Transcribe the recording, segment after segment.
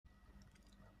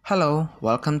Hello,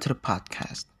 welcome to the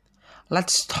podcast.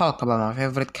 Let's talk about my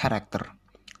favorite character,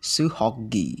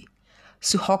 Soo-Hok-gi.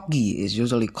 Soo-Hok-gi is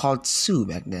usually called Soo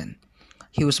back then.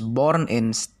 He was born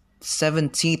in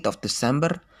 17th of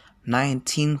December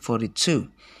 1942.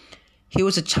 He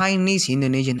was a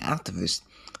Chinese-Indonesian activist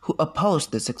who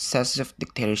opposed the successive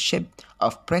dictatorship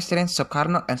of President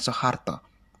Sukarno and Suharto.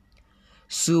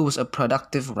 Soo was a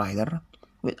productive writer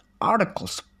with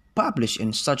articles published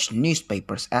in such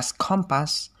newspapers as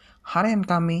Kompas, Harian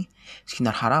Kami,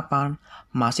 Sinar Harapan,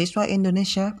 Mahasiswa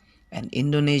Indonesia, and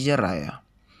Indonesia Raya.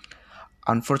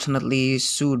 Unfortunately,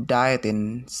 Soo died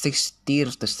in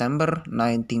 16th December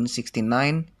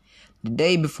 1969, the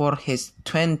day before his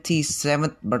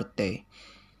 27th birthday.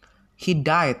 He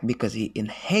died because he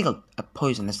inhaled a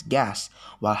poisonous gas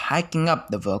while hiking up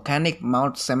the volcanic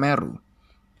Mount Semeru.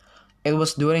 It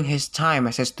was during his time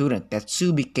as a student that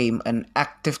Soo became an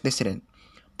active dissident,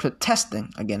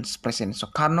 protesting against President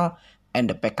Sukarno and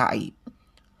the PKI.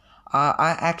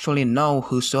 I actually know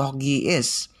who Soo-Hok-gi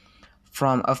is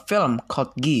from a film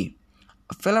called Gi,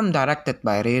 a film directed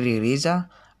by Riri Riza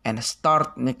and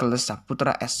starred Nicholas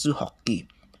Saputra as Soo-Hok-gi.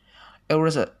 It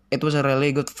was a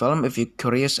really good film if you're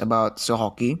curious about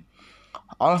Soo-Hok-gi.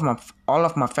 All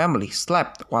of my family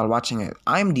slept while watching it.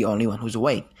 I'm the only one who's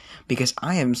awake because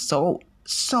I am so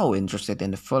interested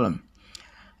in the film.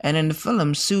 And in the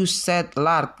film, Soo said a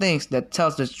lot of things that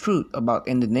tells the truth about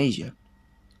Indonesia.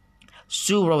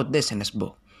 Soo wrote this in his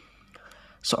book.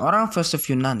 Seorang filsuf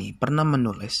Yunani pernah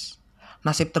menulis,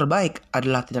 nasib terbaik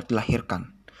adalah tidak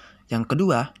dilahirkan. Yang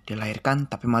kedua, dilahirkan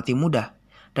tapi mati muda.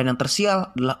 Dan yang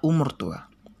tersial adalah umur tua.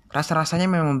 Rasa-rasanya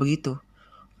memang begitu.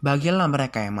 Bahagialah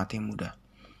mereka yang mati muda.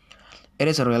 It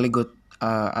is a really good,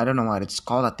 I don't know what it's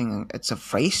called, I think it's a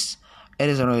phrase.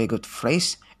 It is a really good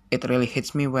phrase. It really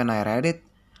hits me when I read it.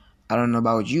 I don't know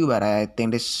about you, but I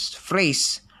think this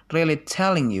phrase really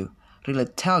tells you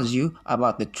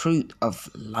about the truth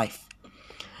of life.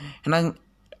 And I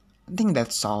think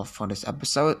that's all for this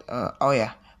episode.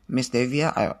 Miss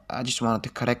Devia, I just wanted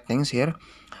to correct things here.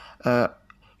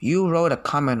 You wrote a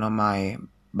comment on my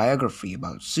biography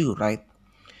about Soo, right?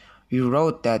 You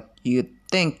wrote that you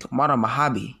think Mara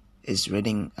Mahabi is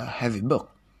reading a heavy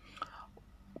book.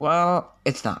 Well,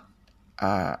 it's not.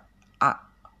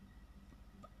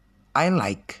 I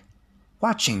like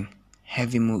watching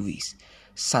heavy movies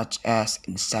such as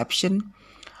Inception,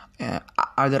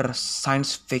 other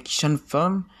science fiction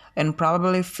film, and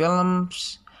probably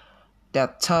films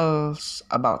that tells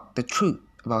about the truth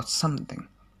about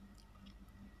something.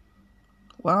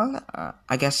 Well,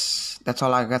 I guess that's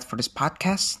all I got for this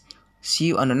podcast.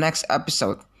 See you on the next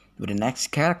episode with the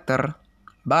next character.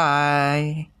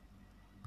 Bye!